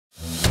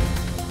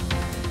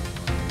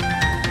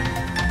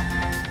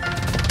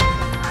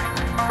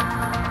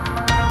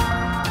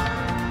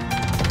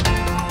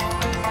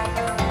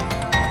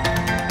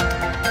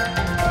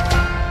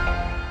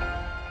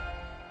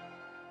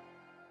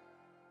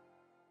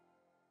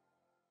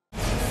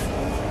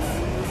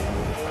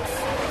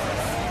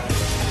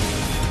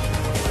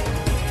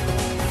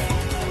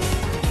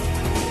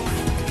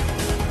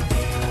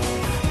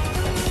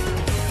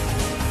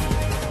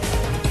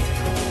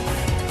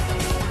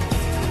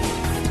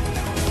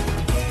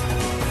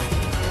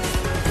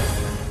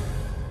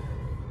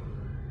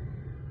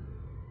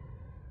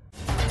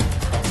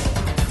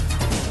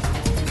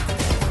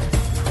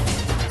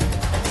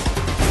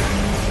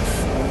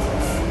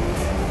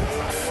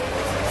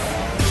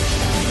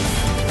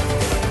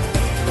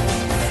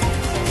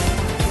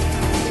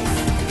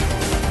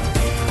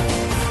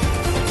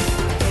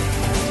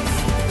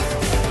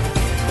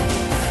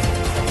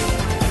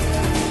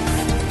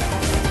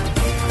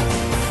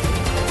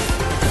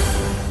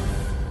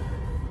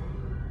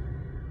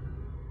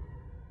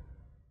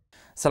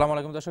আসসালামু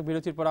আলাইকুম দর্শক,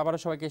 বিরতির পর আবারও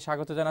সবাইকে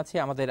স্বাগত জানাচ্ছি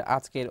আমাদের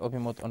আজকের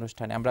অভিমত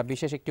অনুষ্ঠানে। আমরা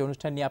বিশেষ একটি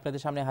অনুষ্ঠান নিয়ে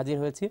আপনাদের সামনে হাজির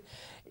হয়েছি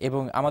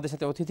এবং আমাদের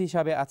সাথে অতিথি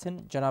হিসাবে আছেন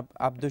জনাব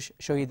আব্দুস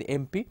শহীদ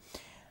এমপি,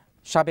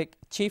 সাবেক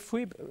চিফ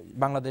হুইপ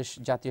বাংলাদেশ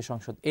জাতীয়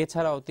সংসদ।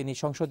 এছাড়াও তিনি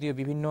সংসদীয়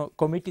বিভিন্ন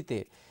কমিটিতে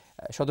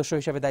সদস্য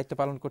হিসেবে দায়িত্ব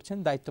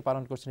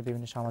পালন করছেন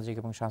বিভিন্ন সামাজিক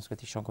এবং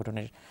সাংস্কৃতিক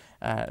সংগঠনের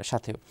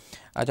সাথেও।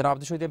 জনাব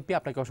আব্দুস শহীদ এমপি,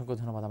 আপনাকে অসংখ্য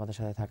ধন্যবাদ আমাদের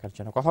সাথে থাকার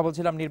জন্য। কথা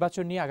বলছিলাম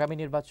নির্বাচন নিয়ে,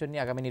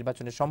 আগামী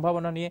নির্বাচনের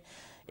সম্ভাবনা নিয়ে,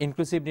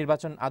 ইনক্লুসিভ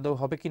নির্বাচন আদৌ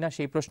হবে কিনা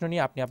সেই প্রশ্ন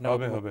নিয়ে আপনি আপনার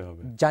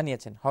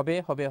জানিয়েছেন। হবে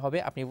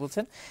আপনি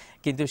বলছেন,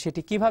 কিন্তু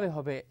সেটি কিভাবে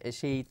হবে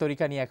সেই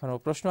তরিকা নিয়ে এখনো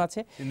প্রশ্ন আছে।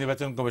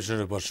 নির্বাচন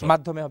কমিশনের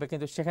মাধ্যমে হবে,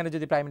 কিন্তু সেখানে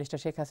যদি প্রাইম মিনিস্টার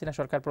শেখ হাসিনা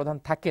সরকার প্রধান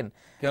থাকেন,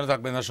 কেন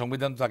থাকবেন না?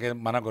 সংবিধান তাকে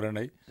মানা করে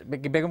নাই।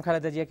 বেগম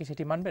খালেদা জিয়া কি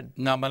সেটি মানবেন?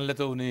 না মানলে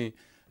তো উনি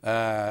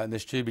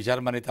নিশ্চয়ই বিচার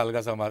মানি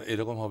তালগাছ আমার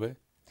এরকম হবে।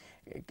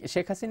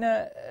 শেখ হাসিনা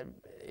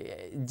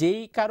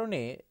যেই কারণে,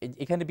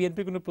 এখানে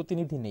বিএনপির কোনো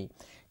প্রতিনিধি নেই,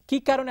 কি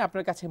কারণে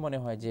আপনার কাছে মনে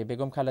হয় যে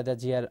বেগম খালেদা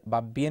জিয়ার বা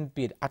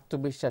বিএনপির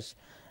আত্মবিশ্বাস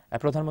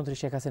প্রধানমন্ত্রী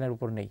শেখ হাসিনার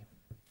উপর নেই?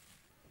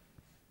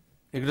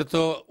 এগুলো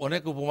তো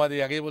অনেক উপমা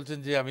দিয়ে আগেই বলছেন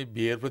যে আমি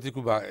বিয়ের প্রতি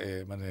খুব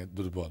মানে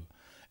দুর্বল।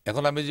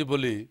 এখন আমি যে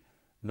বলি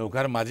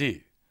নৌকার মাঝি,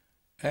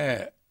 হ্যাঁ,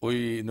 ওই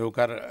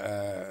নৌকার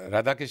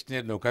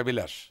রাধাকৃষ্ণের নৌকা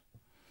বিলাস,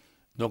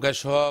 নৌকায়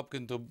সব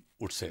কিন্তু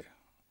উঠছে,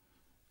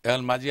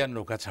 এখন মাঝি আর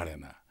নৌকা ছাড়ে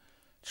না।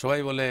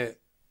 সবাই বলে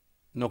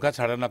নৌকা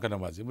ছাড়ে না কেন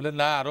মাঝি? বলে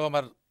না, আরও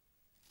আমার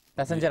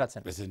প্যাসেঞ্জার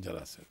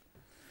আছে।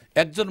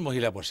 একজন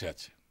মহিলা বসে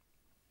আছে,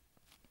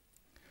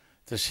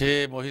 তো সে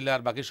মহিলা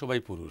আর বাকি সবাই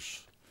পুরুষ।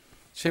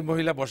 সে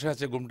মহিলা বসে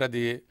আছে ঘুমটা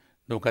দিয়ে,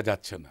 নৌকা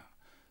যাচ্ছে না।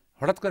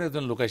 হঠাৎ করে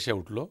একজন লোক এসে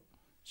উঠলো।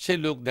 সেই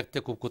লোক দেখতে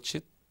খুব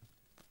কুৎসিত,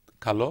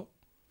 কালো।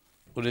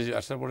 উনি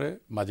আসার পরে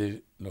মাঝি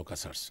নৌকা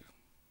ছাড়ছে,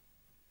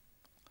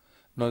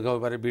 নৌকা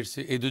ওইবারে বিড়ছে।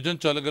 এই দুজন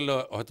চলে গেল,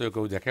 হয়তো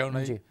কেউ দেখেও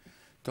নাই।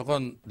 তখন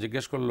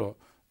জিজ্ঞেস করলো,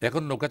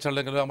 এখন নৌকা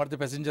ছাড়লে গেল, আমার তো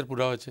প্যাসেঞ্জার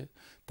পুরা হয়েছে।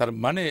 তার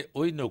মানে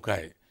ওই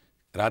নৌকায়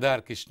রাধা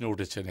আর কৃষ্ণ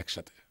উঠেছেন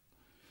একসাথে,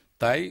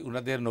 তাই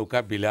ওনাদের নৌকা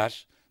বিলাস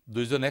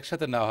দুইজন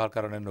একসাথে না হওয়ার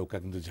কারণে নৌকা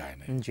কিন্তু যায়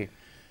না।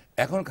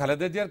 এখন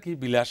খালেদা জিয়ার কি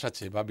বিলাস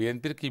আছে বা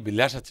বিএনপির কি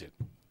বিলাস আছে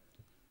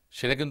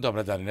সেটা কিন্তু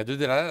আমরা জানি না।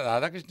 যদি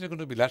রাধাকৃষ্ণের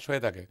কোনো বিলাস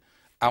হয়ে থাকে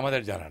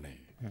আমাদের জানা নেই।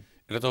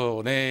 এটা তো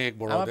অনেক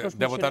বড়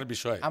দেবতার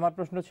বিষয়। আমার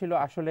প্রশ্ন ছিল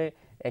আসলে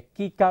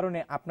কি কারণে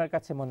আপনার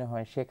কাছে মনে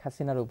হয় শেখ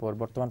হাসিনার উপর,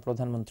 বর্তমান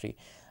প্রধানমন্ত্রী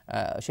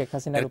শেখ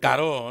হাসিনার উপর,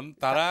 কারণ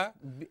তারা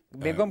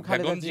বেগম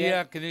খালেদা জিয়া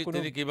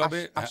তিনি কিভাবে,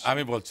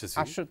 আমি বলছি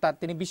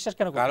তিনি বিশ্বাস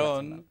কেন?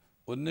 কারণ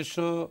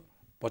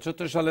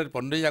 1975 সালের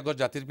 15ই আগস্ট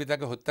জাতির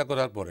পিতাকে হত্যা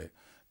করার পরে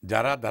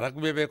যারা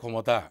ধারাবাহিকভাবে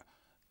ক্ষমতা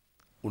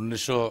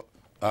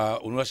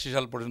 1979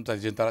 সাল পর্যন্ত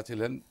তারা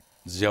ছিলেন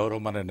জিয়াউর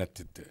রহমানের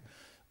নেতৃত্বে।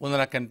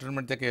 ওনারা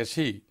ক্যান্টনমেন্ট থেকে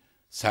এসেই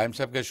সায়েম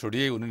সাহেবকে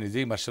সরিয়ে উনি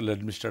নিজেই মার্শাল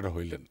অ্যাডমিনিস্ট্রেটর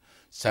হইলেন।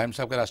 সায়েম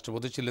সাহেবকে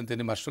রাষ্ট্রপতি ছিলেন,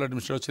 তিনি মার্শাল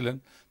অ্যাডমিনিস্ট্রেটর ছিলেন,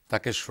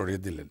 তাকে সরিয়ে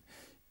দিলেন।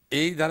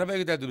 এই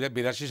ধারাবাহিকতায়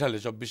 2082 সালে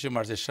 24শে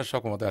মার্চ এরশাদ শাহ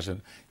ক্ষমতায় আসেন।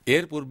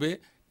 এর পূর্বে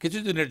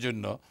কিছুদিনের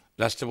জন্য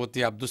রাষ্ট্রপতি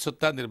আব্দুস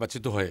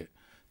নির্বাচিত হয়ে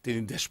তিনি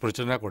দেশ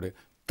পরিচালনা করে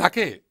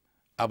তাকে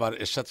আবার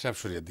এরশাদ সাহেব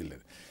সরিয়ে দিলেন।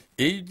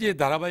 এই যে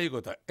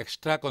ধারাবাহিকতা,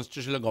 এক্সট্রা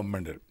কনস্টিটিউশনাল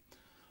গভর্নমেন্টের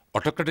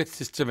অটোক্রেটিক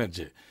সিস্টেমের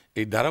যে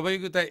এই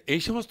ধারাবাহিকতায়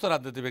এই সমস্ত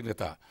রাজনীতিবিদ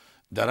নেতা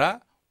যারা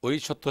ওই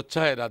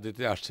সত্যচ্ছায়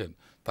রাজনীতিতে আসছেন,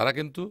 তারা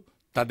কিন্তু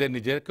তাদের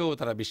নিজেকেও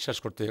তারা বিশ্বাস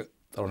করতে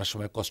তার অনেক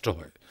সময় কষ্ট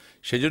হয়।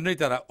 সেই জন্যই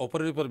তারা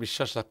অপরের উপর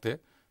বিশ্বাস রাখতে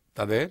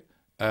তাদের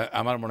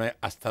আমার মনে হয়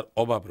আস্থার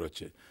অভাব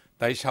রয়েছে।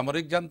 তাই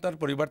সামরিক জান্তার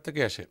পরিবার থেকে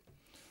এসে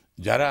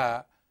যারা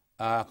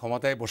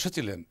ক্ষমতায়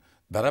বসেছিলেন,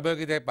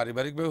 ধারাবাহিকতায়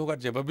পারিবারিকভাবে হোক আর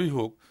যেভাবেই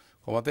হোক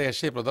ক্ষমতায়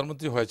এসে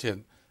প্রধানমন্ত্রী হয়েছেন,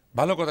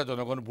 ভালো কথা,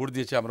 জনগণ ভোট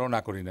দিয়েছে, আমরাও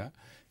না করি না।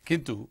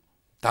 কিন্তু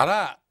তারা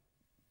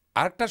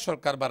আরেকটা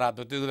সরকার বা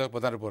রাজনৈতিক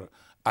প্রধানের উপর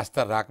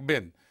আস্থা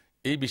রাখবেন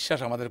এই বিশ্বাস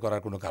আমাদের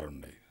করার কোনো কারণ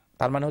নেই।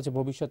 তার মানে হচ্ছে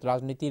ভবিষ্যৎ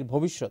রাজনীতির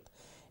ভবিষ্যৎ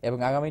এবং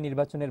আগামী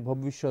নির্বাচনের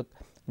ভবিষ্যৎ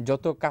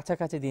যত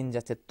কাছাকাছি দিন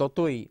যাচ্ছে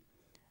ততই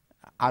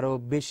আরো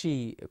বেশি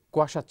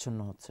কুয়াশাচ্ছন্ন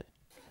হচ্ছে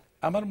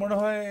আমার মনে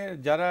হয়।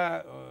 যারা,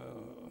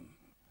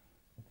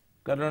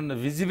 কারণ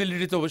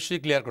ভিজিবিলিটি তো অবশ্যই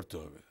ক্লিয়ার করতে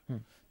হবে।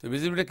 তো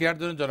ভিজিবিলিটি ক্লিয়ার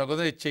জন্য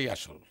জনগণের ইচ্ছেই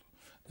আসল।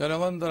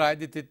 জনগণ তো রায়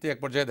দিতে এক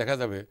পর্যায়ে দেখা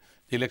যাবে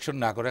ইলেকশন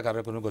না করে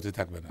কারোর কোনো গতি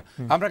থাকবে না।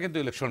 আমরা কিন্তু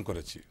ইলেকশন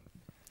করেছি,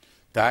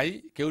 তাই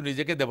কেউ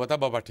নিজেকে দেবতা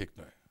বাবা ঠিক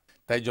নয়।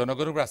 তাই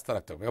জনগণের উপর আস্থা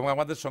রাখতে হবে। এবং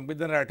আমাদের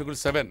সংবিধানের আর্টিকেল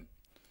 7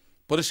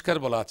 পরিষ্কার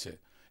বলা আছে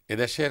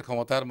এদেশের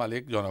ক্ষমতার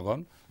মালিক জনগণ,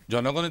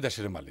 জনগণই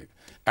দেশের মালিক।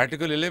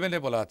 আর্টিকেল 11-এ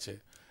বলা আছে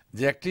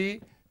যে একটি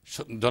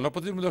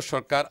জনপ্রতিনিধিমূলক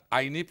সরকার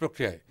আইনি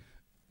প্রক্রিয়ায়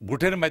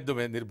ভোটের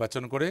মাধ্যমে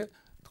নির্বাচন করে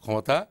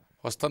ক্ষমতা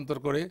হস্তান্তর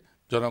করে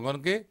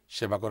জনগণকে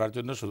সেবা করার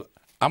জন্য।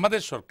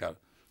 আমাদের সরকার,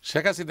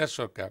 শেখ হাসিনার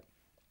সরকার,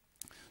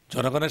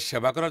 জনগণের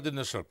সেবা করার জন্য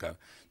সরকার।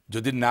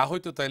 যদি না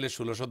হইতো তাহলে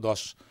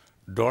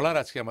 $1610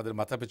 আজকে আমাদের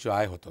মাথাপিছু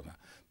আয় হতো না।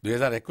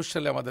 2021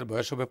 সালে আমাদের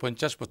বয়স হবে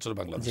 50 বছর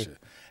বাংলাদেশে।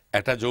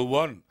 একটা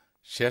যৌবন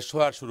শেষ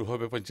হওয়ার শুরু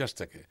হবে 50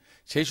 থেকে।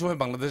 সেই সময়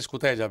বাংলাদেশ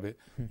কোথায় যাবে?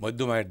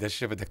 মধ্যম আয়ের দেশ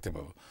হিসেবে দেখতে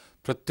পাবো।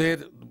 প্রত্যয়ের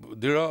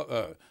দৃঢ়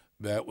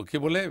কি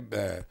বলে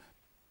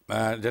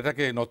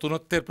যেটাকে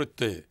নতুনত্বের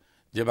প্রত্যয়ে,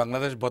 যে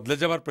বাংলাদেশ বদলে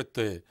যাওয়ার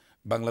প্রত্যয়ে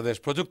বাংলাদেশ,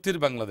 প্রযুক্তির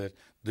বাংলাদেশ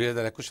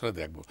 2021 সালে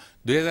দেখব।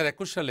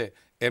 2021 সালে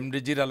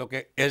এমডিজির আলোকে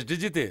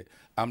এসডিজিতে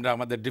আমরা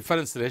আমাদের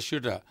ডিফারেন্স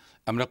রেশিওটা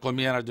আমরা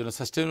কমিয়ে আনার জন্য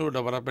সাস্টেইনেবল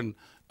ডেভেলপমেন্ট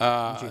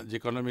যে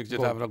ইকোনমিক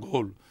যেটা আমরা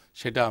গোল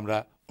সেটা আমরা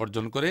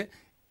অর্জন করে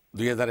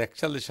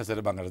 2041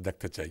 সালের বাংলাদেশ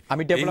দেখতে চাই।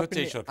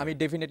 আমি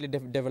ডেফিনেটলি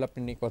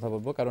ডেভেলপমেন্ট নিয়ে কথা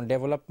বলবো, কারণ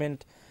ডেভেলপমেন্ট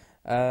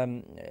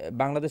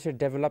বাংলাদেশের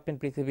ডেভেলপমেন্ট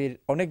পৃথিবীর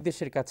অনেক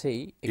দেশের কাছেই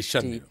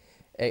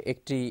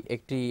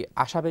একটি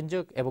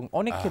আশাব্যঞ্জক এবং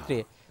অনেক ক্ষেত্রে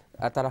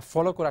তারা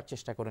ফলো করার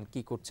চেষ্টা করেন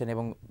কি করছেন,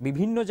 এবং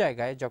বিভিন্ন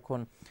জায়গায় যখন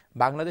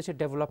বাংলাদেশের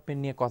ডেভেলপমেন্ট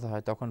নিয়ে কথা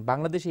হয় তখন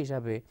বাংলাদেশি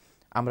হিসাবে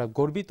আমরা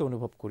গর্বিত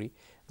অনুভব করি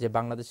যে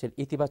বাংলাদেশের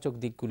ইতিবাচক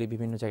দিকগুলি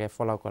বিভিন্ন জায়গায়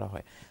ফলো করা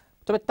হয়।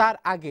 তবে তার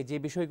আগে যে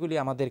বিষয়গুলি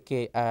আমাদেরকে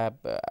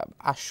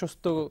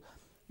আশ্বস্ত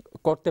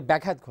করতে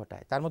ব্যাঘাত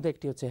ঘটায় তার মধ্যে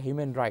একটি হচ্ছে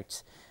হিউম্যান রাইটস,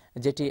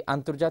 যেটি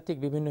আন্তর্জাতিক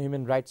বিভিন্ন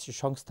হিউম্যান রাইটস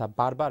সংস্থা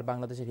বারবার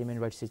বাংলাদেশের হিউম্যান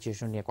রাইটস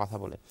সিচুয়েশন নিয়ে কথা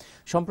বলে।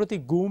 সম্প্রতি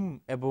গুম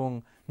এবং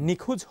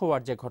নিখোঁজ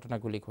হওয়ার যে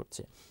ঘটনাগুলি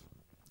ঘটছে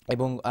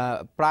এবং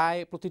প্রায়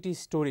প্রতিটি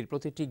স্টোরির,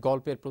 প্রতিটি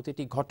গল্পের,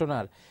 প্রতিটি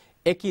ঘটনার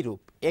একই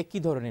রূপ, একই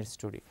ধরনের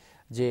স্টোরি,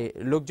 যে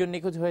লোকজন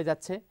নিখোঁজ হয়ে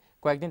যাচ্ছে,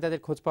 কয়েকদিন তাদের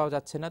খোঁজ পাওয়া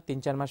যাচ্ছে না,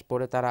 3-4 মাস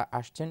পরে তারা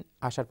আসছেন,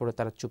 আসার পরে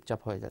তারা চুপচাপ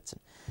হয়ে যাচ্ছেন।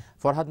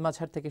 ফরহাদ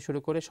মাঝহার থেকে শুরু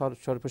করে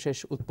সর্বশেষ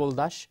উৎপল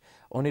দাস,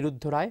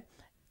 অনিরুদ্ধ রায়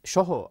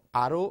সহ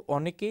আরও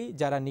অনেকেই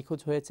যারা নিখোঁজ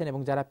হয়েছেন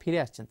এবং যারা ফিরে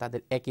আসছেন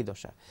তাদের একই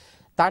দশা।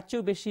 তার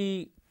চেয়েও বেশি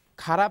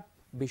খারাপ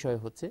বিষয়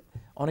হচ্ছে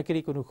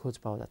অনেকেরই কোনো খোঁজ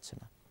পাওয়া যাচ্ছে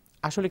না।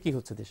 আসলে কি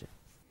হচ্ছে দেশে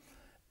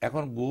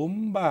এখন? গুম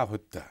বা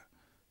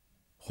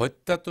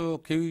হত্যা তো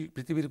কেউই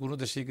পৃথিবীর কোনো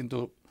দেশেই কিন্তু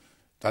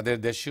তাদের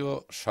দেশীয়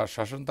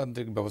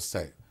শাসনতান্ত্রিক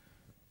ব্যবস্থায়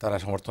তারা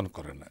সমর্থন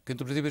করে না,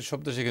 কিন্তু পৃথিবীর সব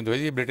দেশে কিন্তু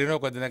এই যে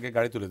ব্রিটেনেও কয়েকদিন আগে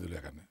গাড়ি তুলে দিল,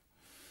 এখানে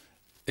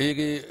এই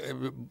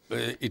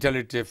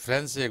ইটালিতে,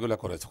 ফ্রান্সে এগুলো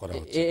করা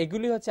হচ্ছে।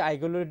 এগুলি হচ্ছে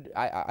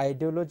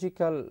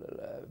আইডিওলজিক্যাল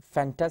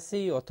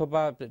ফ্যান্টাসি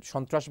অথবা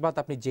সন্ত্রাসবাদ,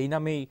 আপনি যেই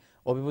নামেই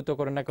অভিভূত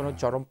করেন না কোনো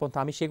চরমপন্থা,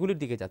 আমি সেগুলির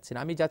দিকে যাচ্ছি না।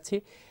 আমি যাচ্ছি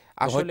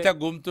আসলে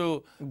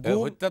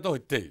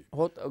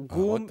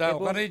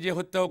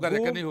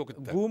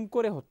গুম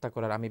করে হত্যা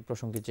করার আমি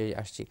প্রসঙ্গে যে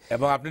আসছি।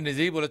 এবং আপনি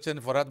নিজেই বলেছেন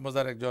ফরহাদ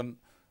মজার একজন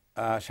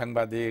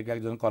সাংবাদিক,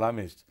 একজন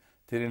কলামিস্ট,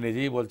 তিনি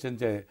নিজেই বলছেন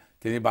যে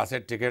তিনি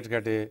বাসের টিকিট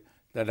কেটে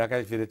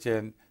ঢাকায়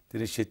ফিরেছেন,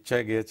 তিনি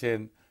স্বেচ্ছায় গিয়েছেন।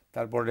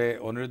 তারপরে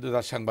অনিরুদ্ধ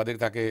দাস সাংবাদিক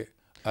তাকে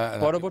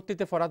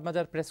পরবর্তীতে ফরহাদ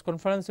মাজার প্রেস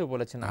কনফারেন্সেও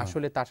বলেছেন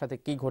আসলে তার সাথে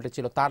কি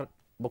ঘটেছিল তার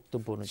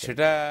বক্তব্য অনুযায়ী।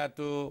 সেটা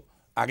তো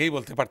আগেই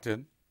বলতে পারতেন।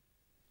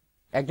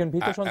 একজন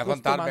ভীত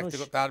সন্ত্রস্ত মানুষ,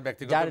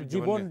 যার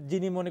জীবন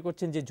যিনি মনে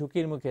করছেন যে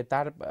ঝুঁকির মুখে,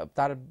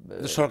 তার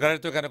সরকারের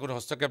তো এখানে কোনো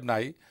হস্তক্ষেপ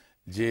নাই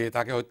যে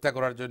তাকে হত্যা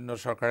করার জন্য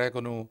সরকারের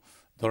কোনো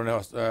ধরনের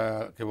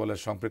কি বলে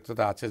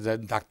সম্পৃক্ততা আছে,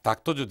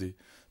 থাকতো যদি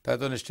তাই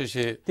তো নিশ্চয়ই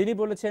তিনি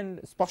বলেছেন,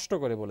 স্পষ্ট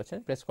করে বলেছেন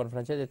প্রেস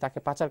কনফারেন্সে যে তাকে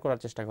পাচার করার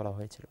চেষ্টা করা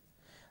হয়েছিল,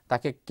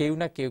 তাকে কেউ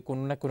না কেউ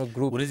কোনো না কোনো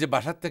গ্রুপ। উনি যে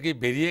বাসার থেকে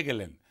বেরিয়ে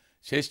গেলেন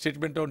সেই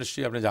স্টেটমেন্টটাও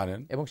নিশ্চয়ই আপনি জানেন,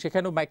 এবং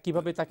সেখানেও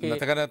কিভাবে তাকে,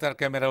 সেখানে তার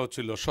ক্যামেরাও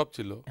ছিল, সব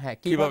ছিল,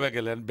 কিভাবে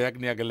গেলেন, ব্যাগ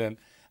নিয়ে গেলেন।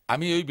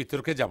 আমি ওই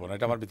বিতর্কে যাব না,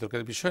 এটা আমার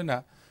বিতর্কের বিষয় না।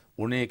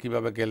 উনি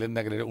কিভাবে গেলেন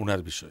না গেলেন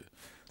উনার বিষয়।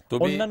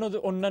 তবে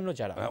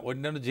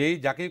অন্যান্য যেই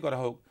যাকেই করা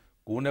হোক,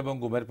 গুম এবং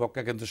গুমের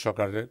পক্ষে কিন্তু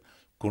সরকারের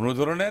কোনো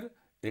ধরনের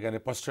এখানে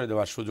প্রশ্রয়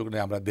দেওয়ার সুযোগ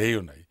নেই, আমরা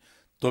দেইও নাই।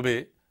 তবে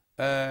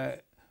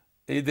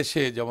এই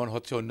দেশে যেমন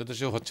হচ্ছে অন্য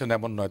দেশেও হচ্ছে না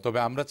এমন নয়, তবে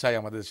আমরা চাই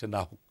আমাদের দেশে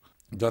না হোক।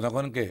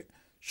 জনগণকে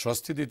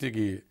স্বস্তি দিতে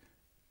গিয়ে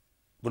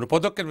কোনো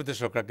পদক্ষেপ নিতে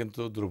সরকার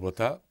কিন্তু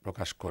দুর্বলতা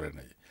প্রকাশ করে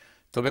নাই।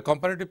 তবে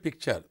কম্পারেটিভ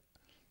পিকচার,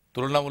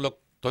 তুলনামূলক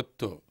তথ্য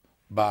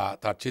বা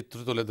তার চিত্র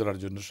তুলে ধরার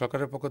জন্য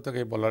সরকারের পক্ষ থেকে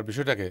বলার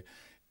বিষয়টাকে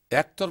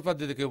একতরফা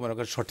যদি কেউ মনে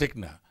করে সঠিক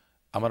না,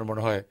 আমার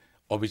মনে হয়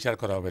অবিচার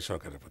করা হবে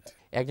সরকারের প্রতি।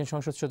 একজন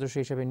সংসদ সদস্য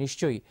হিসেবে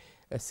নিশ্চয়ই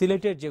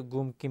সিলেটের যে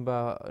গুম কিংবা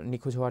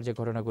নিখোঁজ হওয়ার যে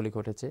ঘটনাগুলি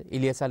ঘটেছে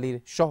ইলিয়াস আলীর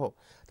সহ,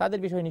 তাদের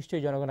বিষয়ে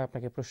নিশ্চয়ই জনগণ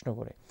আপনাকে প্রশ্ন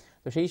করে,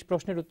 তো সেই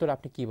প্রশ্নের উত্তর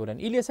আপনি কি বলেন?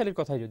 ইলিয়াস আলীর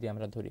কথাই যদি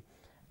আমরা ধরি,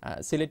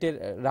 সিলেটের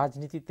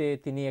রাজনীতিতে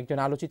তিনি একজন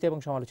আলোচিত এবং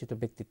সমালোচিত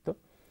ব্যক্তিত্ব।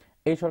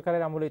 এই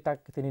সরকারের আমলেই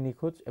তিনি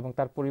নিখোঁজ এবং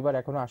তার পরিবার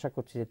এখনো আশা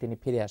করছে যে তিনি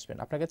ফিরে আসবেন।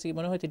 আপনার কাছে কি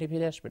মনে হয় তিনি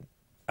ফিরে আসবেন?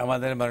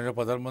 আমাদের মাননীয়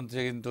প্রধানমন্ত্রী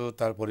কিন্তু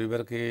তার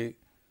পরিবারকে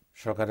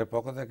সরকারের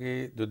পক্ষ থেকে,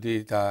 যদি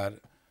তার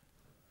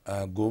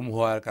গুম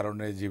হওয়ার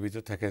কারণে জীবিত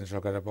থাকেন,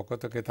 সরকারের পক্ষ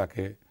থেকে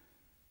তাকে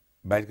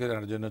বাইর করে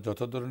আনার জন্য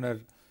যত ধরনের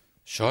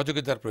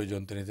সহযোগিতার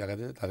প্রয়োজন তিনি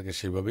তাদেরকে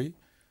সেইভাবেই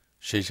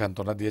সেই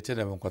সান্ত্বনা দিয়েছেন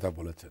এবং কথা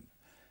বলেছেন।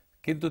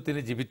 কিন্তু তিনি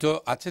জীবিত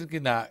আছেন কি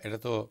না এটা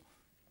তো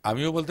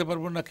আমিও বলতে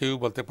পারবো না, কেউ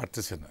বলতে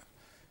পারতেছে না।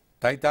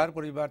 তাই তার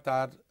পরিবার,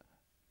 তার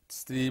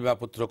স্ত্রী বা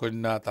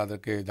পুত্রকন্যা,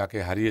 তাদেরকে যাকে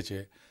হারিয়েছে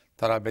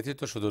তারা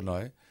ব্যতীত শুধু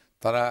নয়,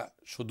 তারা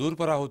সুদূর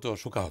পরাহত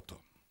শোকাহত।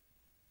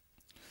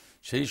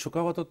 সেই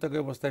শোকাহত থেকে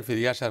অবস্থায়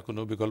ফিরিয়ে আসার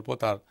কোনো বিকল্প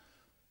তার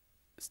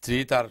স্ত্রী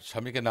তার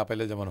স্বামীকে না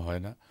পাইলে যেমন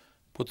হয় না,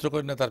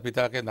 পুত্রকন্যা তার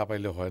পিতাকে না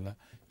পাইলে হয় না,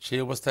 সেই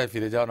অবস্থায়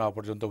ফিরে যাওয়া না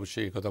পর্যন্ত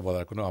অবশ্যই এই কথা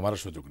বলার কোনো আমারও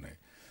সুযোগ নেই।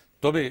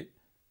 তবে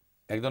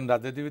একজন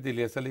রাজনীতিবিদ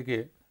ইলিয়াস আলীকে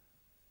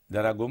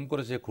যারা গুম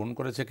করেছে, খুন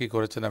করেছে, কি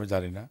করেছেন আমি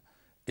জানি না,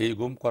 এই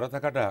গুম করা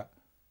থাকাটা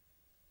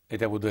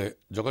এটা বোধহয়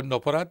জঘন্য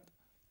অপরাধ,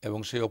 এবং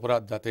সেই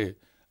অপরাধ যাতে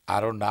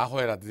আরও না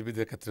হয়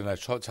রাজনীতিবিদের ক্ষেত্রে নয়,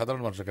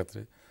 সাধারণ মানুষের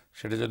ক্ষেত্রে,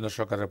 সেটার জন্য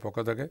সরকারের পক্ষ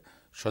থেকে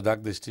সজাগ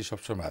দৃষ্টি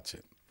সবসময় আছে।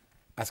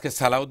 আজকে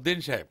সালাউদ্দিন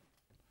সাহেব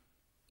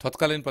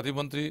তৎকালীন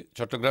প্রতিমন্ত্রী,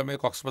 চট্টগ্রামে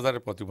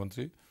কক্সবাজারের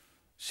প্রতিমন্ত্রী,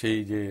 সেই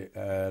যে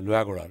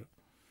লোহাগড়ার,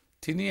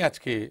 তিনি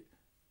আজকে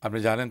আপনি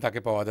জানেন তাকে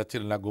পাওয়া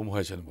যাচ্ছিল না, গুম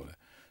হয়েছেন বলে।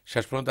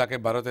 শেষ পর্যন্ত তাকে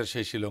ভারতের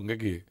সেই শিলংয়ে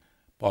গিয়ে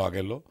পাওয়া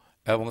গেল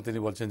এবং তিনি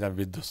বলছেন যে আমি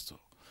বিধ্বস্ত।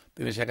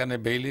 তিনি সেখানে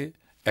বেইলি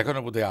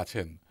এখনও বোধহয়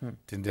আছেন,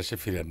 তিনি দেশে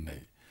ফিরেন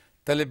নাই।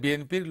 তাহলে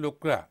বিএনপির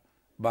লোকরা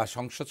বা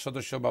সংসদ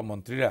সদস্য বা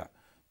মন্ত্রীরা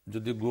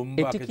যদি গুম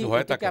বা কিছু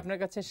হয় থাকে, আপনার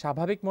কাছে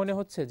স্বাভাবিক মনে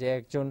হচ্ছে যে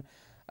একজন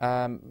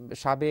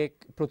সাবেক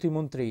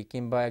প্রতিমন্ত্রী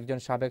কিংবা একজন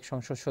সাবেক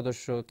সংসদ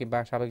সদস্য কিংবা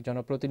সাবেক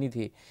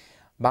জনপ্রতিনিধি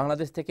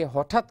বাংলাদেশ থেকে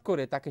হঠাৎ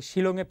করে তাকে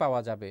শিলংয়ে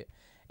পাওয়া যাবে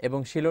এবং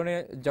শিলংয়ে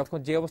যখন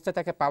যে অবস্থায়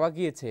তাকে পাওয়া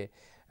গিয়েছে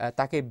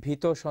তাকে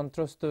ভীত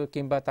সন্ত্রস্ত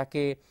কিংবা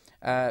তাকে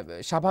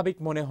স্বাভাবিক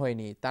মনে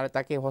হয়নি,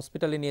 তাকে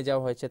হসপিটালে নিয়ে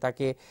যাওয়া হয়েছে,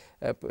 তাকে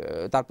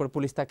তারপর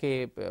পুলিশ তাকে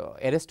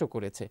অ্যারেস্টও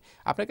করেছে?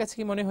 আপনার কাছে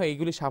কি মনে হয়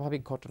এইগুলি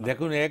স্বাভাবিক ঘটনা?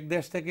 দেখুন, এক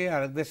দেশ থেকে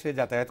আরেক দেশে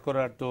যাতায়াত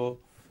করার তো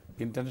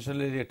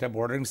ইন্টারন্যাশনালি একটা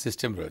বর্ডারিং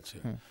সিস্টেম রয়েছে,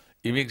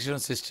 ইমিগ্রেশন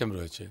সিস্টেম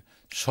রয়েছে,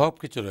 সব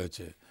কিছু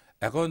রয়েছে।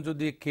 এখন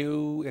যদি কেউ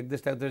এক দেশ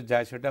থেকে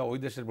যায়, সেটা ওই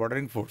দেশের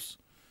বর্ডারিং ফোর্স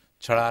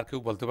ছাড়া আর কেউ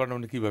বলতে পারে না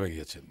উনি কীভাবে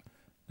গিয়েছেন।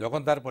 যখন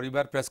তার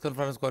পরিবার প্রেস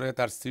কনফারেন্স করে,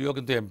 তার স্ত্রীও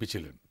কিন্তু এমপি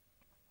ছিলেন,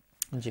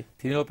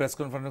 তিনিও প্রেস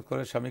কনফারেন্স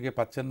করে স্বামীকে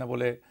পাচ্ছেন না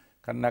বলে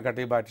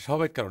কান্নাকাটি, বা এটা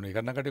স্বাভাবিক কারণে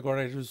কান্নাকাটি করা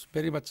it is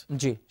very much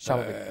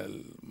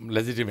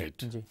legitimate.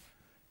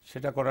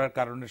 সেটা করার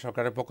কারণে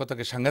সরকারের পক্ষ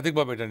থেকে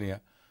সাংঘাতিকভাবে এটা নিয়ে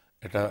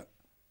এটা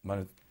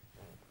মানে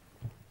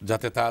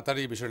যাতে তাড়াতাড়ি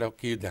এই বিষয়টা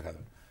কি দেখা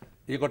যায়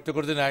এই করতে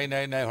করতে নাই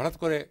নাই নাই হঠাৎ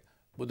করে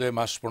বোধহয়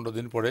মাস 15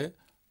 দিন পরে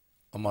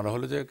মনে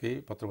হলো যে কি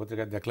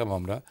পত্রপত্রিকায় দেখলাম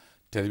আমরা,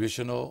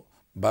 টেলিভিশনও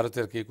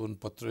ভারতের কি কোন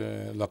পত্র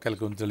লোকাল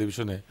কোন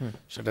টেলিভিশনে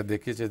সেটা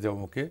দেখিয়েছে যে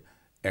অমুকে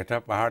একটা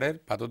পাহাড়ের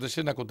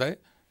পাদদেশে না কোথায়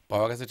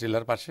পাওয়া গেছে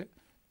টিলার পাশে,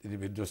 তিনি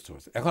বিধ্বস্ত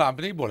হয়েছে। এখন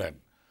আপনিই বলেন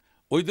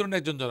ওই ধরনের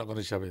একজন জনগণ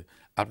হিসাবে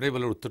আপনিই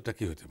বলেন উত্তরটা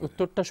কি হতে পারে?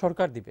 উত্তরটা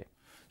সরকার দিবে।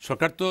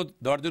 সরকার তো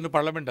দেওয়ার জন্য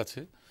পার্লামেন্ট আছে,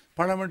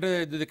 পার্লামেন্টে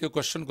যদি কেউ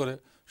কোয়েশ্চেন করে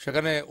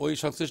সেখানে ওই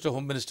সংশ্লিষ্ট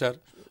হোম মিনিস্টার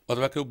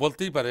অথবা কেউ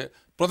বলতেই পারে,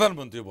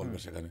 প্রধানমন্ত্রীও বলবে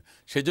সেখানে।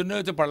 সেই জন্যই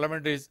হয়তো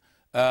parliament is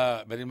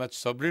very much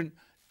sovereign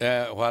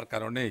হওয়ার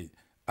কারণেই,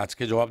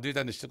 আজকে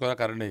জবাবদিহিতা নিশ্চিত করার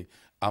কারণেই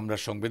আমরা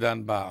সংবিধান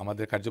বা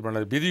আমাদের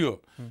কার্যপ্রণালীর বিধিও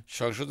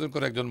সংশোধন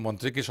করে একজন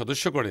মন্ত্রীকে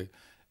সদস্য করে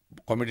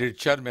কমিটির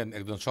চেয়ারম্যান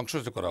একজন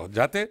সংসদ করা হয়,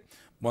 যাতে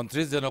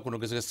মন্ত্রী যেন কোনো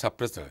কিছুকে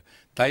সাপ্রেস হয়।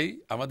 তাই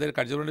আমাদের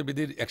কার্যপ্রণালী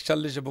বিধির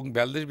 41 এবং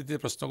 42 বিধিতে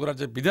প্রশ্ন করার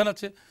যে বিধান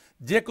আছে,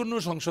 যে কোনো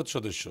সংসদ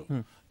সদস্য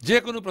যে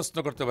কোনো প্রশ্ন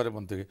করতে পারে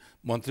মন্ত্রীকে,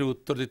 মন্ত্রী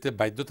উত্তর দিতে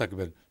বাধ্য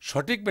থাকবেন,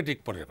 সঠিক বেঠিক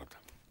পরের কথা।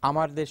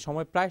 আমাদের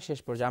সময় প্রায় শেষ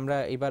পর্যায়ে, আমরা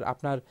এবার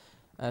আপনার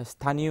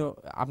স্থানীয়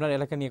আপনার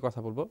এলাকা নিয়ে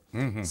কথা বলবো।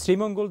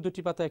 শ্রীমঙ্গল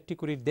দুটি পাতা একটি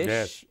কুড়ির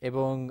দেশ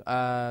এবং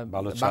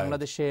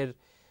বাংলাদেশের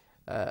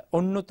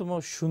অন্যতম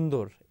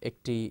সুন্দর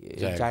একটি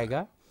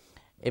জায়গা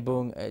এবং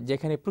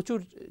যেখানে প্রচুর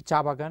চা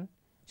বাগান,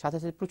 সাথে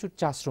সাথে প্রচুর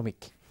চা শ্রমিক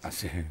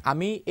আছে।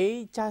 আমি এই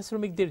চা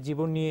শ্রমিকদের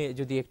জীবন নিয়ে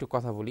যদি একটু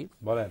কথা বলি,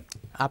 বলেন।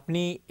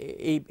 আপনি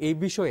এই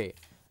বিষয়ে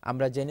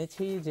আমরা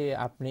জেনেছি যে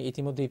আপনি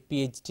ইতিমধ্যে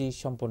পিএইচডি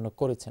সম্পন্ন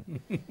করেছেন।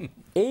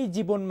 এই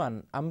জীবনমান,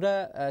 আমরা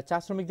চা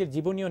শ্রমিকদের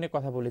জীবন নিয়ে অনেক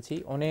কথা বলেছি,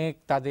 অনেক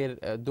তাদের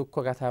দুঃখ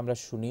গাথা আমরা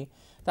শুনি।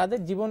 তাদের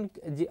জীবন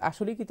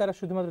আসলে কি তারা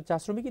শুধুমাত্র চা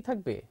শ্রমিকই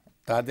থাকবে?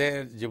 তাদের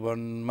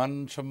জীবনমান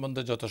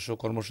সম্বন্ধে যত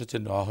কর্মসূচি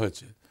নেওয়া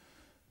হয়েছে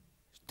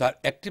তার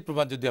একটি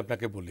প্রমাণ যদি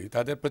আপনাকে বলি,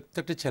 তাদের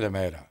প্রত্যেকটি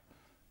ছেলেমেয়েরা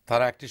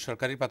তারা একটি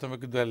সরকারি প্রাথমিক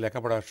বিদ্যালয়ে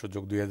লেখাপড়ার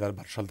সুযোগ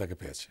 2012 সাল থেকে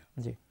পেয়েছে।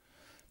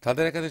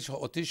 তাদের এখানে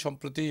অতি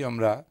সম্প্রতি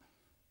আমরা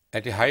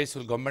একটি high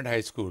school, government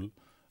high school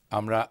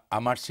আমরা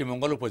আমার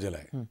শ্রীমঙ্গল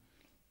উপজেলায়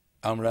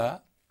আমরা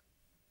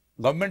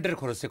গভর্নমেন্টের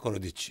খরচে করে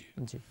দিচ্ছি।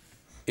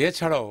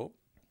 এছাড়াও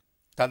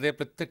তাদের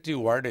প্রত্যেকটি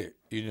ওয়ার্ডে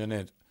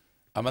ইউনিয়নের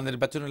আমার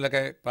নির্বাচন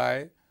এলাকায়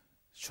প্রায়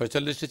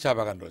 46টি চা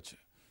বাগান রয়েছে,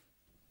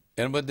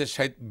 এর মধ্যে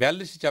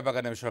 42টি চা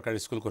বাগানে আমি সরকারি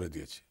স্কুল করে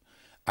দিয়েছি।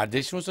 আর যে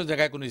সমস্ত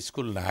জায়গায় কোনো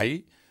স্কুল নাই,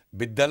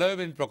 বিদ্যালয়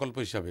প্রকল্প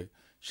হিসাবে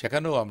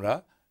সেখানেও আমরা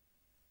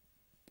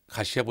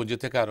খাসিয়াপুঞ্জি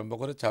থেকে আরম্ভ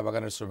করে চা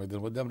বাগানের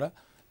শ্রমিকদের মধ্যে আমরা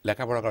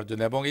লেখাপড়া করার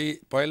জন্য, এবং এই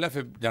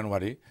 1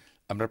 জানুয়ারি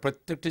আমরা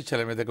প্রত্যেকটি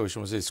ছেলেমেয়েদেরকে ওই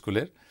সমস্ত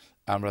স্কুলের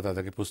আমরা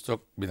তাদেরকে পুস্তক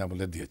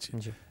বিনামূল্যে দিয়েছি।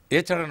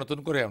 এছাড়া নতুন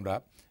করে আমরা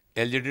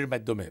এলজিডির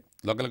মাধ্যমে,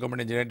 লোকাল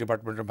গভর্নমেন্ট ইঞ্জিনিয়ারিং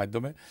ডিপার্টমেন্টের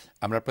মাধ্যমে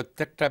আমরা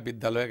প্রত্যেকটা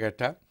বিদ্যালয়ে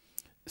একটা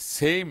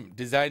সেম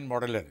ডিজাইন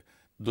মডেলের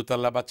 2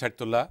 তলা বা 4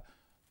 তলা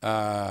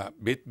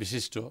ভিত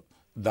বিশিষ্ট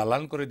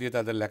দালান করে দিয়ে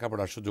তাদের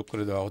লেখাপড়ার সুযোগ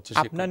করে দেওয়া হচ্ছে।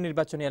 আপনার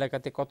নির্বাচনী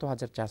এলাকাতে কত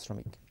হাজার চা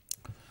শ্রমিক?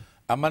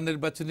 আমার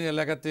নির্বাচনী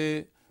এলাকাতে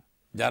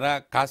যারা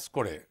কাজ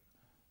করে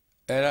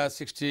এরা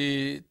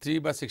 63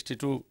 বা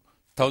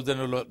 62,000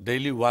 হলো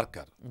ডেইলি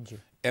ওয়ার্কার।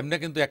 এমনি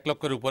কিন্তু 1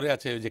 লক্ষের উপরে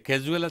আছে, ওই যে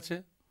ক্যাজুয়াল আছে,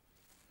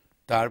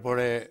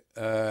 তারপরে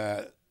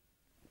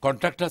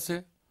কন্ট্রাক্ট আছে,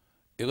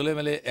 এগুলো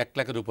মিলে 1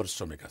 লাখের উপর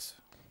শ্রমিক আছে।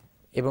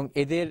 এবং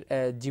এদের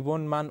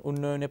জীবন মান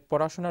উন্নয়নে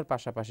পড়াশোনার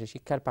পাশাপাশি,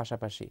 শিক্ষার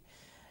পাশাপাশি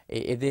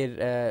এদের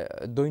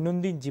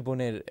দৈনন্দিন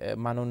জীবনের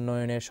মান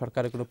উন্নয়নে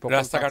সরকারের কোনো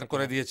রাস্তাঘাট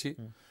করে দিয়েছি।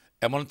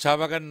 এমন চা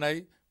বাগান নাই,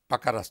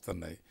 পাকা রাস্তা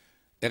নাই,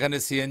 এখানে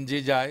সিএনজি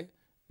যায়,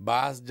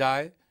 বাস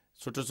যায়,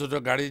 ছোট ছোট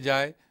গাড়ি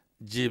যায়,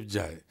 জিপ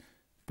যায়।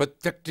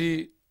 প্রত্যেকটি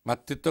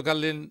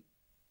মাতৃত্বকালীন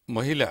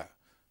মহিলা,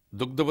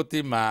 দুগ্ধবতী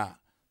মা,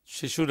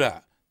 শিশুরা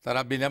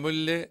তারা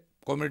বিনামূল্যে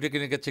কমিউনিটি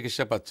ক্লিনিকের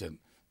চিকিৎসা পাচ্ছেন।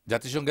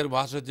 জাতিসংঘের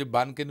মহাসচিব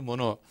বান কিন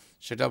মুনও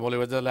সেটা বলে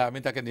বোঝালে আমি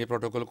তাকে নিয়ে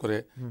প্রটোকল করে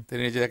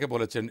তিনি নিজেকে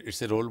বলেছেন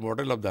it's a role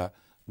model of the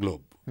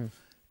globe.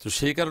 তো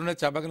সেই কারণে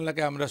চা বাগান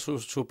এলাকায় আমরা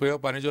সুপেয়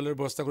পানি জলের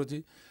ব্যবস্থা করেছি।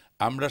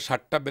 আমরা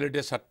 7টা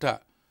বেলেডে 7টা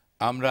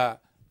আমরা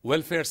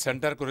ওয়েলফেয়ার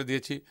সেন্টার করে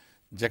দিয়েছি,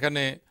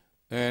 যেখানে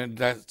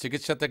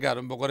চিকিৎসা থেকে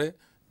আরম্ভ করে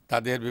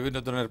তাদের বিভিন্ন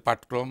ধরনের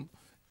পাঠক্রম,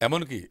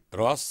 এমনকি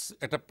রস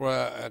একটা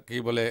কি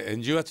বলে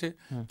এনজিও আছে,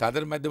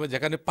 তাদের মাধ্যমে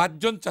যেখানে 5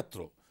 জন ছাত্র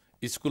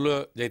স্কুলে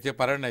যাইতে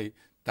পারে নাই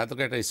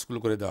তাদেরকে একটা স্কুল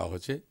করে দেওয়া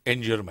হয়েছে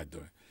এনজিওর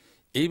মাধ্যমে।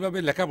 এইভাবে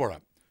লেখাপড়া,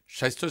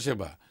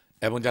 স্বাস্থ্যসেবা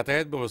এবং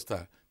যাতায়াত ব্যবস্থা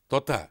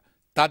তথা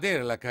তাদের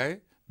এলাকায়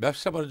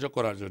ব্যবসা বাণিজ্য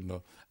করার জন্য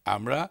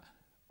আমরা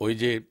ওই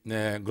যে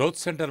গ্রোথ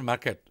সেন্টার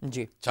মার্কেট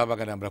চা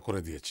বাগানে আমরা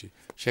করে দিয়েছি।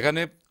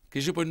 সেখানে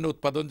কৃষিপণ্য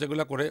উৎপাদন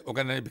যেগুলো করে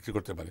ওখানে বিক্রি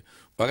করতে পারে।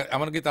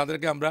 এমনকি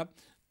তাদেরকে আমরা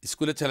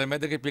স্কুলের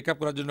ছেলেমেয়েদেরকে পিক আপ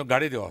করার জন্য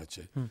গাড়ি দেওয়া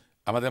হচ্ছে,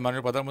 আমাদের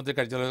মাননীয় প্রধানমন্ত্রীর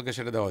কার্যালয়কে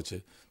সেটা দেওয়া হচ্ছে।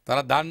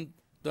 তারা ধান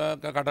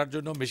কাটার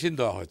জন্য মেশিন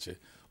দেওয়া হয়েছে,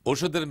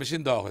 ঔষধের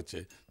মেশিন দেওয়া হয়েছে,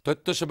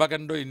 তথ্য সেবা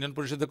কেন্দ্র ইউনিয়ন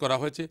পরিষদে করা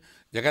হয়েছে,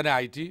 যেখানে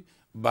আইটি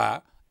বা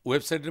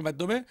ওয়েবসাইটের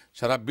মাধ্যমে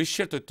সারা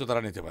বিশ্বের তথ্য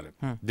তারা নিতে পারে,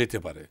 দিতে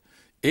পারে।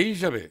 এই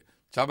হিসাবে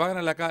চা বাগান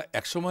এলাকা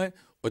একসময়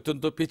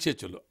অত্যন্ত পিছিয়ে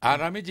ছিল। আর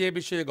আমি যে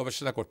বিষয়ে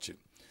গবেষণা করছি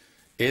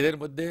এদের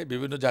মধ্যে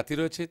বিভিন্ন জাতি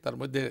রয়েছে, তার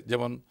মধ্যে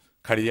যেমন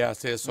খাড়িয়া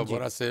আছে, সবর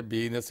আছে,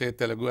 বিন আছে,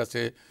 তেলেগু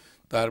আছে,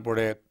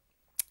 তারপরে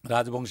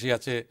রাজবংশী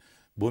আছে,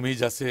 ভূমিজ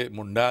আছে,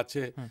 মুন্ডা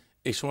আছে,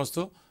 এই সমস্ত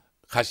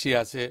খাসি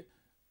আছে,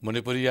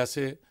 মণিপুরি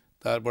আছে,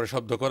 তারপরে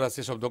শব্দকর আছে।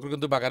 শব্দকর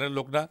কিন্তু বাগানের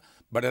লোক না,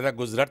 বাট এরা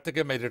গুজরাট থেকে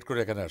মাইগ্রেট করে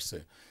এখানে আসছে,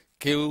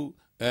 কেউ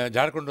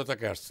ঝাড়খণ্ড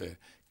থেকে আসছে,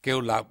 কেউ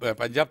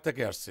পাঞ্জাব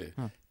থেকে আসছে,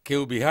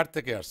 কেউ বিহার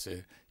থেকে আসছে,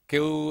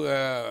 কেউ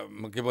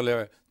কি বলে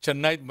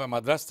চেন্নাই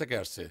মাদ্রাস থেকে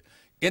আসছে।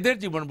 এদের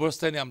জীবন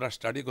ব্যবস্থা নিয়ে আমরা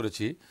স্টাডি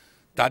করেছি।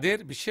 তাদের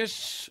বিশেষ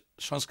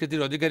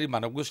সংস্কৃতির অধিকারী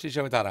মানবগোষ্ঠী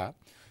হিসাবে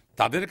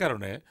তাদের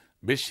কারণে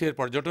বিশ্বের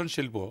পর্যটন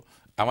শিল্প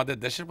আমাদের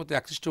দেশের প্রতি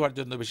আকৃষ্ট হওয়ার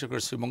জন্য, বিশেষ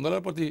করে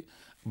শ্রীমঙ্গলের প্রতি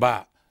বা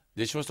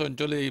যে সমস্ত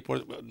অঞ্চলে এই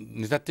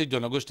নৃতাত্ত্বিক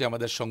জনগোষ্ঠী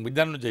আমাদের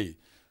সংবিধান অনুযায়ী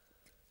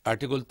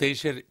আর্টিকেল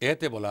 23-এর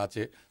এতে বলা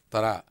আছে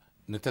তারা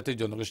নৃতাত্ত্বিক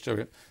জনগোষ্ঠী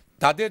হবে,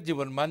 তাদের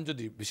জীবনমান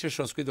যদি বিশেষ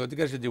সংস্কৃতি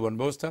অধিকারী জীবন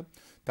ব্যবস্থা,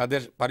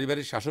 তাদের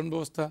পারিবারিক শাসন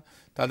ব্যবস্থা,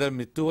 তাদের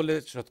মৃত্যু হলে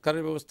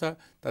সৎকারের ব্যবস্থা,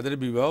 তাদের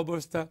বিবাহ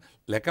ব্যবস্থা,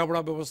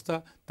 লেখাপড়া ব্যবস্থা,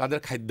 তাদের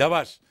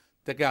খাদ্যাভ্যাস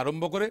থেকে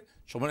আরম্ভ করে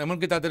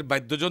এমনকি তাদের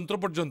বাদ্যযন্ত্র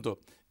পর্যন্ত,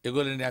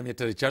 এগুলো নিয়ে আমি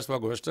একটা রিসার্চ বা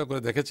গবেষণা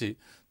করে দেখেছি।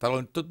 তারা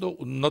অত্যন্ত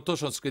উন্নত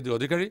সংস্কৃতির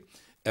অধিকারী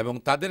এবং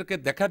তাদেরকে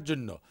দেখার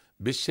জন্য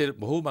বিশ্বের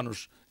বহু মানুষ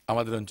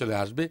আমাদের অঞ্চলে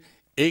আসবে।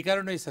 এই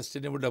কারণে এই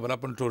সাস্টেনেবল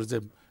ডেভেলপমেন্ট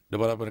ট্যুরিজম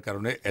ডেভেলপমেন্টের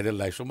কারণে এদের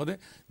লাইফ সম্বন্ধে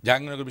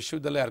জাহাঙ্গীরনগর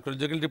বিশ্ববিদ্যালয়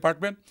আর্কিওলজিক্যাল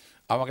ডিপার্টমেন্ট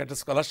আমাকে একটা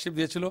স্কলারশিপ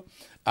দিয়েছিল।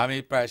 আমি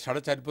প্রায়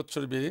 4.5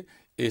 বছর বেড়ে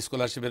এই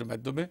স্কলারশিপের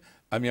মাধ্যমে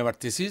আমি আমার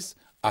থিসিস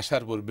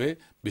আসার পূর্বে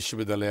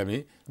বিশ্ববিদ্যালয়ে আমি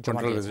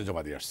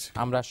জমা দিয়ে আসছি।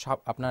 আমরা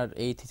আপনার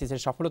এই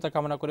থিসিসের সফলতা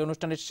কামনা করে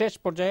অনুষ্ঠানের শেষ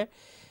পর্যায়ে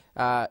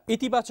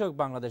ইতিবাচক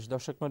বাংলাদেশ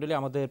দর্শক মণ্ডলী,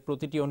 আমাদের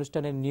প্রতিটি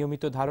অনুষ্ঠানের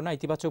নিয়মিত ধারণা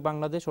ইতিবাচক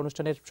বাংলাদেশ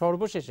অনুষ্ঠানের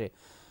সর্বশেষে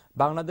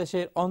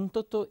বাংলাদেশের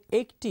অন্তত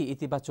একটি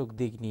ইতিবাচক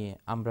দিক নিয়ে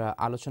আমরা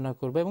আলোচনা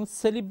করব এবং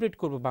সেলিব্রেট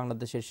করব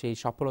বাংলাদেশের সেই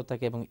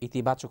সফলতাকে এবং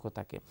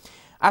ইতিবাচকতাকে।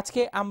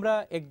 আজকে আমরা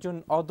একজন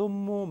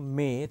অদম্য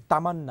মেয়ে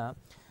তামান্না,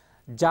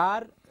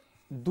 যার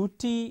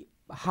 2টি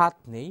হাত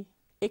নেই,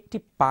 একটি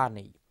পা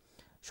নেই,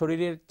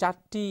 শরীরের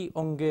 4টি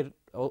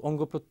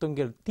অঙ্গ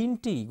প্রত্যঙ্গের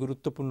 3টি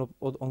গুরুত্বপূর্ণ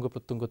অঙ্গ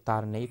প্রত্যঙ্গ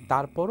তার নেই,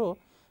 তারপরও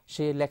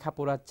সে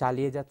লেখাপড়া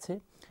চালিয়ে যাচ্ছে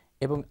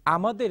এবং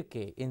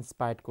আমাদেরকে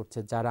ইন্সপায়ার করছে,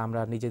 যারা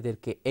আমরা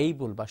নিজেদেরকে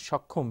এইবল বা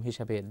সক্ষম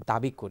হিসাবে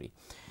দাবি করি।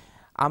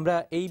 আমরা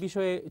এই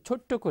বিষয়ে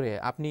ছোট্ট করে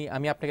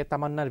আমি আপনাকে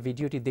তামান্নার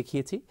ভিডিওটি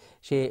দেখিয়েছি।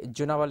 সে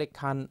জোনাওয়ালে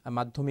খান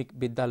মাধ্যমিক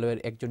বিদ্যালয়ের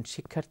একজন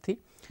শিক্ষার্থী,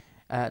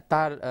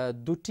 তার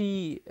 2টি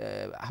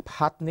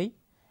হাত নেই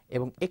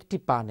এবং একটি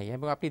পা নেই,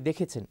 এবং আপনি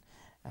দেখেছেন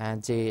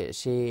যে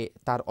সে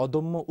তার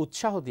অদম্য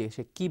উৎসাহ দিয়ে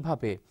সে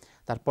কিভাবে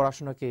তার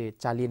পড়াশোনাকে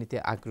চালিয়ে নিতে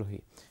আগ্রহী।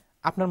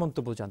 আপনার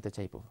মন্তব্য জানতে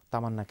চাইব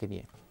তামান্নাকে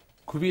নিয়ে।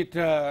 খুবই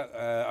এটা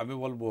আমি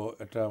বলবো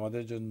এটা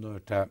আমাদের জন্য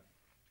এটা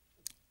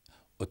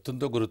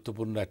অত্যন্ত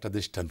গুরুত্বপূর্ণ একটা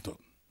দৃষ্টান্ত।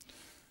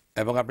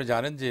 এবং আপনি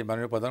জানেন যে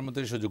মাননীয়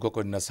প্রধানমন্ত্রীর সুযোগ্য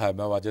কন্যা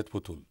সাইমা ওয়াজেদ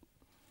পুতুল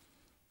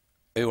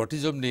এই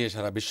অটিজম নিয়ে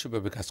সারা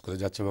বিশ্বব্যাপী কাজ করে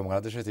যাচ্ছে এবং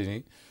বাংলাদেশে তিনি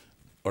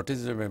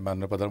অটিজমের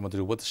মাননীয়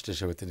প্রধানমন্ত্রীর উপদেষ্টা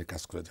হিসেবে তিনি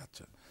কাজ করে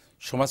যাচ্ছেন।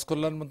 সমাজ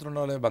কল্যাণ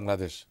মন্ত্রণালয়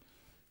বাংলাদেশ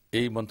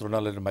এই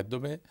মন্ত্রণালয়ের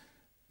মাধ্যমে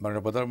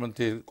মাননীয়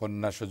প্রধানমন্ত্রীর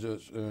কন্যা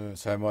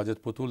সাইমা ওয়াজেদ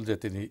পুতুল যে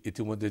তিনি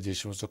ইতিমধ্যে যে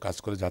সমস্ত কাজ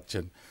করে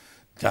যাচ্ছেন,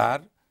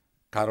 যার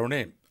কারণে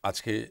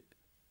আজকে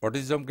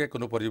অটিজমকে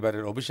কোনো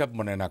পরিবারের অভিশাপ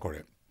মনে না করে,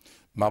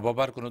 মা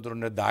বাবার কোনো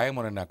ধরনের দায়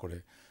মনে না করে,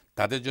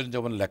 তাদের জন্য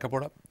যেমন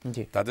লেখাপড়া,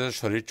 তাদের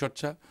শরীর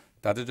চর্চা,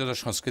 তাদের জন্য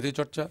সংস্কৃতি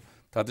চর্চা,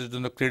 তাদের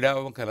জন্য ক্রীড়া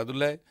এবং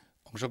খেলাধুলায়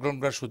অংশগ্রহণ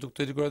করার সুযোগ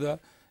তৈরি করে দেওয়া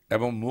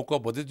এবং মূক ও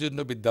বধির জন্য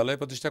বিদ্যালয়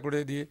প্রতিষ্ঠা করে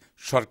দিয়ে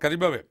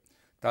সরকারিভাবে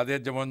তাদের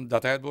যেমন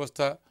যাতায়াত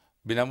ব্যবস্থা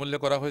বিনামূল্যে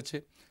করা হয়েছে,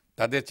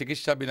 তাদের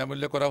চিকিৎসা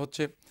বিনামূল্যে করা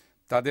হচ্ছে,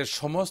 তাদের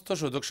সমস্ত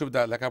সুযোগ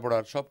সুবিধা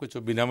লেখাপড়ার সব কিছু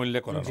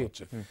বিনামূল্যে করানো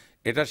হচ্ছে।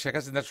 এটা শেখ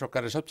হাসিনার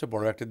সরকারের সবচেয়ে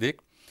বড় একটি দিক।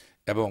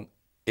 এবং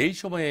এই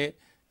সময়ে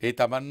এই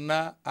তামান্না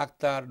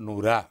আক্তার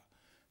নুরা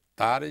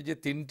তার এই যে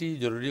 3টি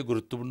জরুরি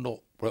গুরুত্বপূর্ণ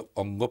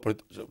অঙ্গ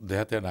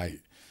দেহাতে নাই,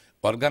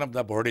 অর্গান অফ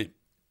দ্য বডি,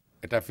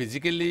 এটা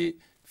ফিজিক্যালি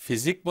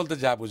ফিজিক বলতে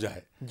যা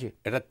বোঝায়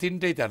এটা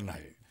তিনটেই তার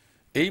নাই।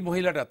 এই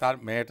মহিলাটা, তার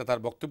মেয়েটা, তার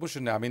বক্তব্য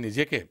শুনে আমি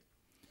নিজেকে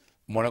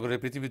মনে করি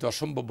পৃথিবীতে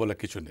অসম্ভব বলে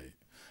কিছু নেই।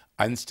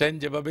 আইনস্টাইন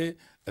যেভাবে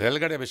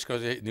রেলগাড়ি আবিষ্কার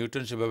করেছে,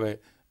 নিউটন সেভাবে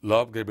ল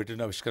অফ গ্র্যাভিটি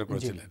আবিষ্কার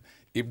করেছিলেন,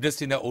 ইবনে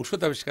সিনা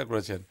ঔষধ আবিষ্কার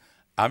করেছেন।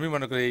 আমি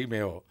মনে করি এই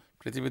মেয়েও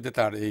পৃথিবীতে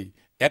তার এই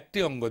একটি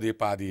অঙ্গ দিয়ে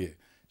পা দিয়ে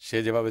সে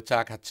যেভাবে চা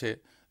খাচ্ছে,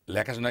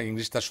 লেখাশোনা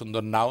ইংলিশ তার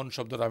সুন্দর, নাউন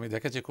শব্দটা আমি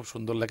দেখেছি খুব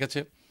সুন্দর লেখেছে,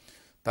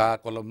 তা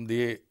কলম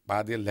দিয়ে পা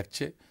দিয়ে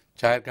লেখছে,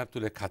 চায়ের কাপ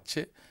তুলে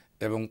খাচ্ছে,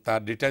 এবং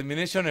তার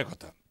ডিটারমিনেশনের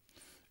কথা,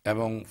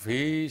 এবং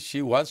she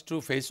wants to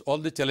face all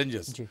the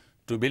challenges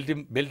to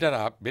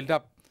build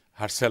up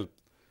herself.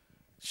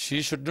 She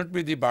should not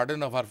be the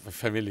burden of R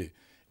family.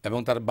 এবং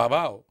তার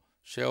বাবাও,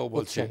 সেও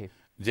বলছে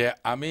যে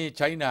আমি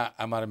চাই না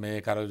আমার মেয়ে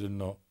কারোর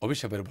জন্য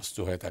অভিশাপের বস্তু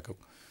হয়ে থাকুক।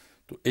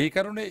 তো এই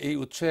কারণে এই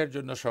উৎসাহের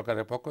জন্য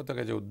সরকারের পক্ষ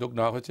থেকে যে উদ্যোগ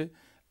নেওয়া হয়েছে,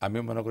 আমি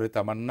মনে করি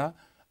তামান্না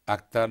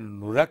আক্তার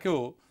নুরাকেও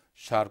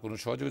সার কোনো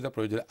সহযোগিতা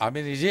প্রয়োজন। আমি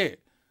নিজে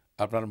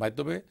আপনার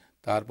মাধ্যমে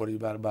তার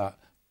পরিবার বা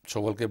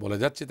সকলকে বলে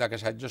যাচ্ছি, তাকে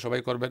সাহায্য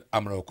সবাই করবেন,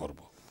 আমরাও করব।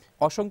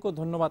 অসংখ্য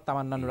ধন্যবাদ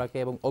তামান্না নুরাকে,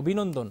 এবং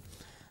অভিনন্দন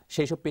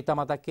সেই সব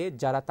পিতামাতাকে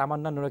যারা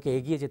তামান্না নুরাকে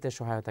এগিয়ে যেতে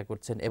সহায়তা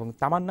করছেন। এবং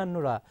তামান্না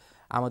নুরা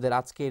আমাদের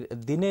আজকের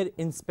দিনের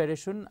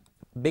ইন্সপিরেশন,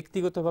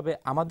 ব্যক্তিগতভাবে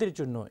আমাদের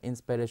জন্য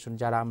ইন্সপিরেশন,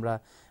 যারা আমরা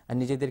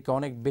নিজেদেরকে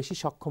অনেক বেশি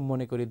সক্ষম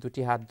মনে করি,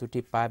 দুটি হাত, দুটি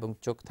পা এবং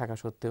চোখ থাকা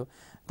সত্ত্বেও।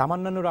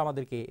 তামান্না নুরা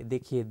আমাদেরকে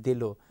দেখিয়ে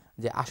দিল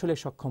যে আসলে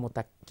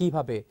সক্ষমতা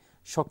কিভাবে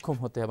সক্ষম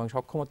হতে এবং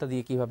সক্ষমতা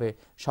দিয়ে কিভাবে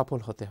সফল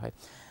হতে হয়।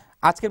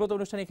 আজকের মতো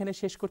অনুষ্ঠান এখানে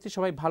শেষ করছি।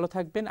 সবাই ভালো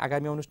থাকবেন।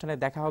 আগামী অনুষ্ঠানে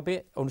দেখা হবে।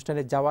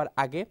 অনুষ্ঠানে যাওয়ার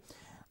আগে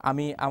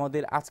আমি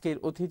আমাদের আজকের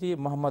অতিথি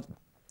মোহাম্মদ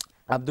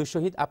আব্দুস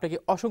শহীদ, আপনাকে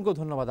অসংখ্য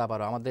ধন্যবাদ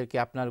আবারও আমাদেরকে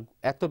আপনার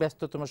এত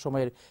ব্যস্ততম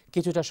সময়ের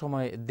কিছুটা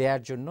সময়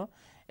দেওয়ার জন্য।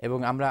 এবং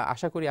আমরা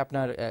আশা করি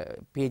আপনার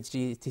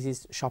পিএইচডি থিসিস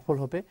সফল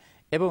হবে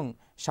এবং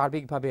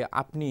সার্বিকভাবে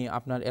আপনি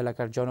আপনার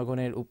এলাকার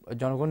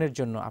জনগণের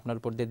জন্য আপনার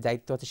উপর যে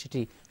দায়িত্ব আছে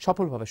সেটি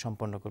সফলভাবে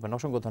সম্পন্ন করবেন।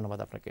 অসংখ্য ধন্যবাদ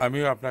আপনাকে।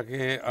 আমিও আপনাকে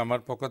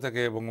আমার পক্ষ থেকে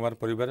এবং আমার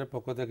পরিবারের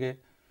পক্ষ থেকে,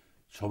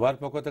 সবার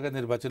পক্ষ থেকে,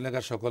 নির্বাচন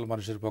এলাকার সকল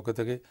মানুষের পক্ষ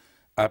থেকে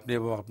আপনি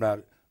এবং আপনার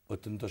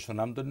অত্যন্ত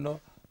সুনামধন্য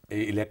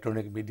এই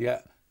ইলেকট্রনিক মিডিয়া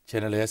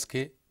চ্যানেল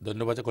এসকে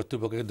ধন্যবাদ,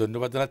 কর্তৃপক্ষকে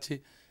ধন্যবাদ জানাচ্ছি।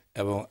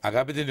 এবং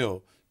আগামী দিনেও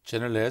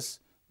চ্যানেল এস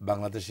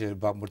বাংলাদেশের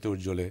ভাবমূর্তি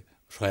উজ্জ্বলে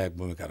সহায়ক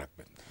ভূমিকা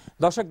রাখবেন।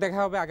 দর্শক, দেখা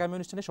হবে আগামী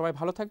অনুষ্ঠানে। সবাই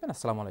ভালো থাকবেন।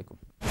 আসসালামু আলাইকুম।